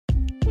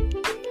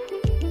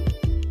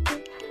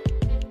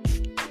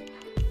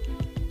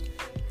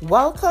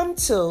Welcome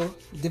to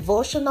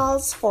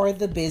Devotionals for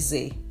the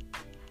Busy.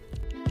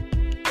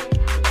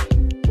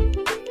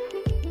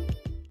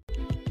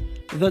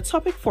 The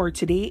topic for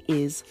today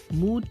is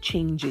mood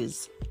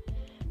changes.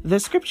 The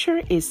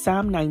scripture is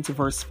Psalm 90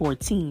 verse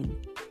 14.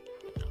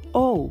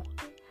 Oh,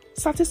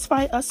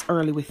 satisfy us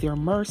early with your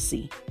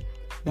mercy,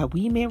 that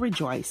we may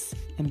rejoice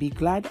and be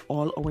glad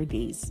all our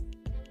days.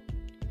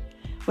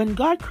 When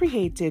God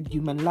created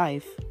human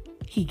life,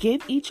 He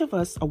gave each of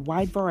us a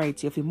wide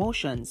variety of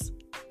emotions.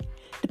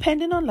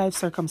 Depending on life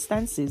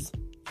circumstances,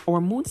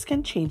 our moods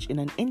can change in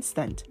an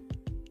instant.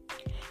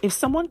 If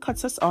someone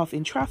cuts us off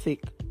in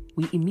traffic,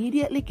 we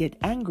immediately get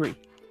angry.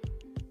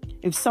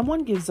 If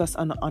someone gives us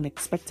an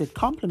unexpected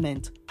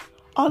compliment,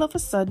 all of a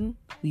sudden,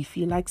 we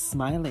feel like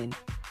smiling.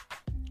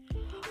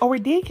 Our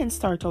day can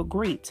start out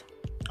great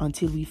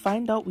until we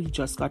find out we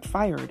just got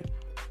fired.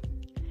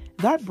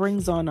 That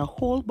brings on a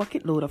whole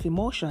bucket load of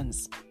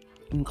emotions,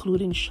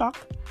 including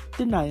shock,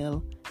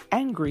 denial,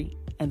 angry,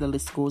 and the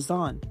list goes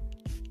on.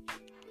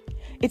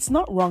 It's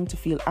not wrong to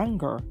feel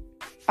anger.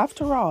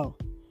 After all,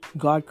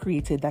 God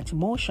created that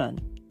emotion.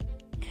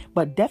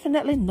 But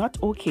definitely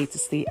not okay to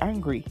stay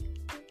angry.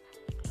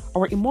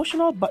 Our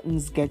emotional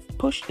buttons get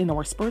pushed in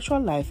our spiritual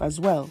life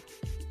as well.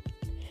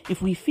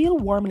 If we feel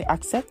warmly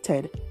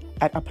accepted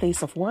at a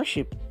place of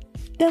worship,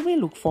 then we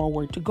look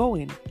forward to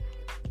going.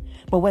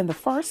 But when the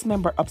first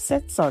member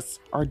upsets us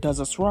or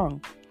does us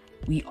wrong,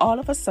 we all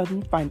of a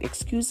sudden find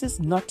excuses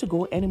not to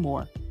go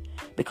anymore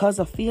because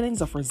of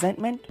feelings of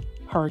resentment,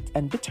 hurt,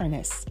 and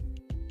bitterness.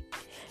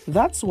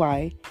 That's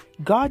why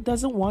God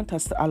doesn't want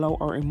us to allow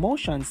our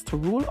emotions to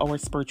rule our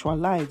spiritual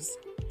lives,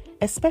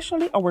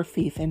 especially our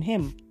faith in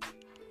Him.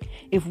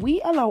 If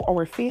we allow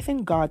our faith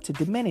in God to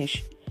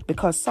diminish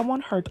because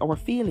someone hurt our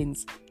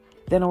feelings,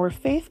 then our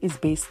faith is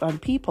based on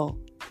people,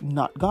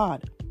 not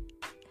God.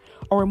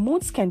 Our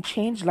moods can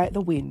change like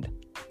the wind,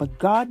 but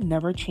God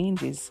never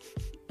changes.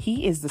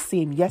 He is the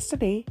same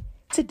yesterday,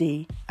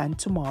 today, and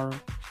tomorrow.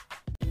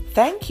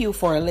 Thank you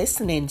for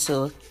listening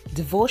to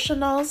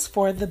Devotionals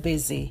for the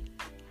Busy.